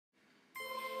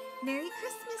Merry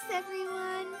Christmas,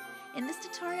 everyone! In this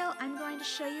tutorial, I'm going to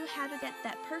show you how to get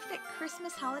that perfect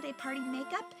Christmas holiday party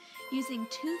makeup using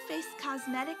Too Faced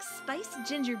Cosmetics Spice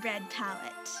Gingerbread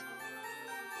palette.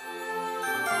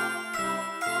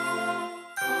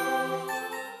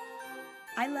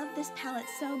 I love this palette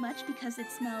so much because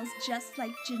it smells just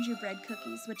like gingerbread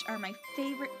cookies, which are my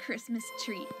favorite Christmas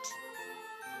treat.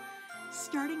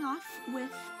 Starting off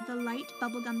with the light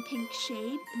bubblegum pink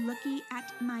shade, Looky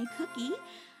at My Cookie,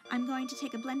 I'm going to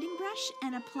take a blending brush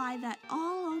and apply that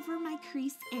all over my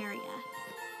crease area.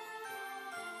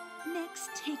 Next,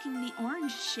 taking the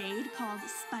orange shade called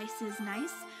Spice is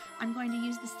Nice, I'm going to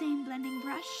use the same blending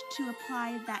brush to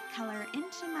apply that color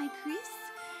into my crease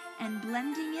and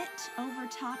blending it over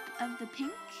top of the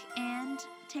pink and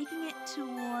taking it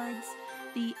towards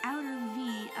the outer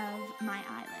V of my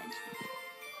eyelid.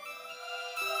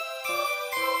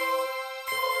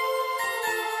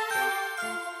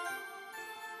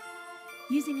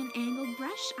 Using an angled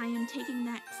brush, I am taking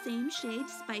that same shade,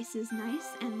 Spice is Nice,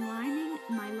 and lining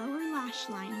my lower lash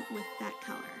line with that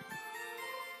color.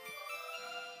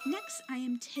 Next, I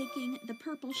am taking the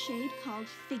purple shade called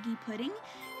Figgy Pudding,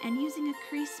 and using a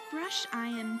crease brush, I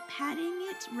am patting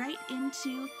it right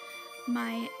into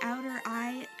my outer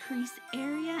eye crease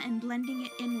area and blending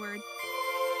it inward,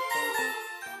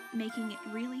 making it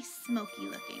really smoky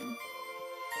looking.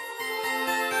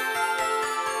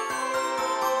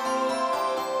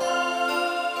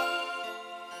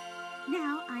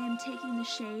 Taking the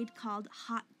shade called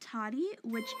Hot Toddy,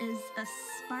 which is a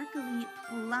sparkly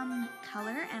plum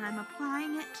color, and I'm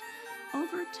applying it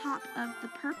over top of the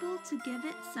purple to give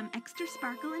it some extra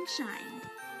sparkle and shine.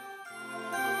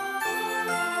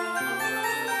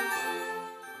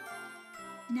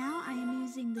 Now I am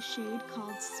using the shade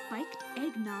called Spiked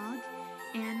Eggnog,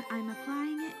 and I'm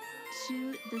applying it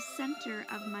to the center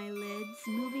of my lids,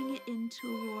 moving it in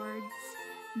towards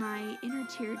my inner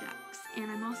tear ducts, and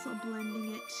I'm also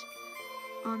blending it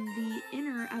on the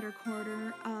inner outer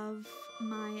corner of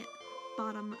my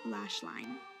bottom lash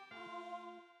line.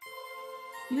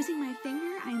 Using my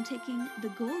finger, I am taking the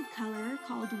gold color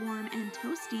called Warm and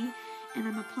Toasty, and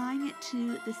I'm applying it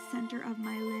to the center of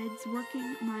my lids,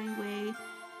 working my way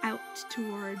out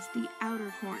towards the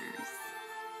outer corners.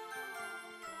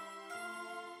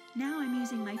 Now I'm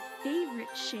using my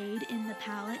favorite shade in the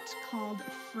palette called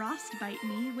Frostbite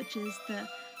Me, which is the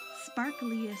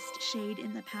sparkliest shade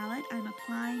in the palette. I'm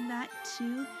applying that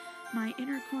to my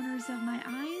inner corners of my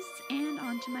eyes and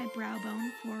onto my brow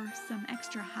bone for some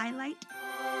extra highlight.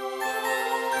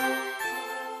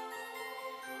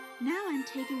 Now I'm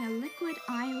taking a liquid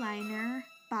eyeliner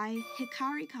by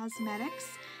Hikari Cosmetics,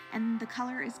 and the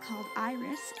color is called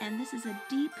Iris, and this is a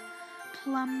deep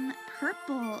plum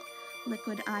purple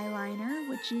liquid eyeliner,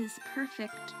 which is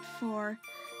perfect for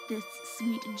this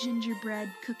sweet gingerbread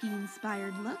cookie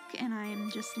inspired look, and I am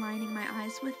just lining my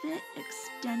eyes with it,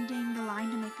 extending the line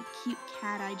to make a cute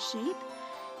cat-eyed shape.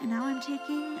 And now I'm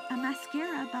taking a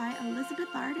mascara by Elizabeth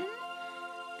Arden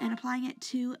and applying it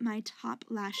to my top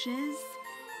lashes,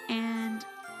 and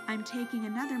I'm taking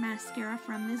another mascara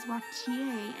from Liz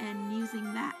Wattier and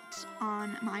using that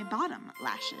on my bottom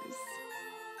lashes.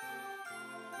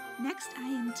 Next, I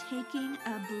am taking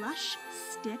a blush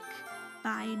stick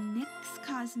by NYX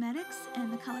Cosmetics,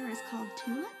 and the color is called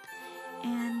Tulip,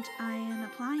 and I am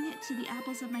applying it to the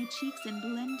apples of my cheeks and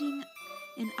blending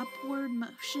in upward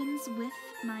motions with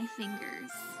my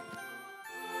fingers.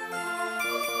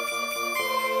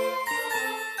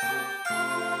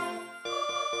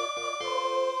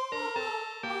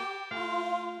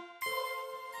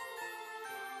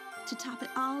 To top it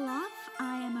all off,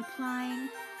 I am applying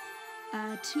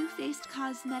Too Faced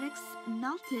Cosmetics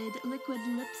Melted Liquid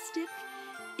Lipstick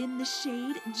in the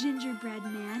shade Gingerbread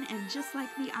Man, and just like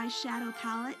the eyeshadow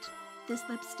palette, this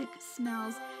lipstick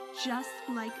smells just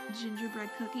like gingerbread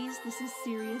cookies. This is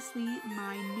seriously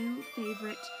my new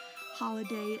favorite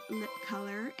holiday lip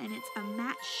color, and it's a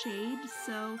matte shade,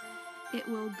 so it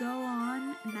will go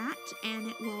on matte and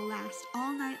it will last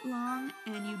all night long,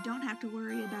 and you don't have to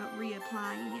worry about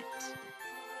reapplying it.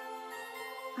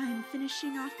 I'm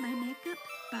finishing off my makeup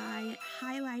by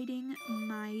highlighting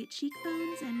my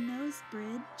cheekbones and nose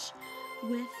bridge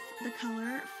with the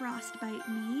color Frostbite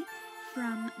Me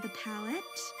from the palette.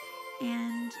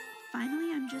 And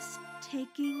finally, I'm just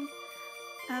taking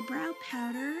a brow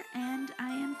powder and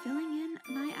I am filling in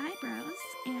my eyebrows,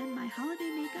 and my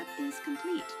holiday makeup is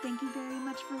complete. Thank you very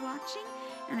much for watching,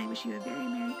 and I wish you a very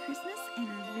Merry Christmas and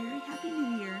a very Happy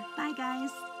New Year. Bye,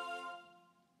 guys!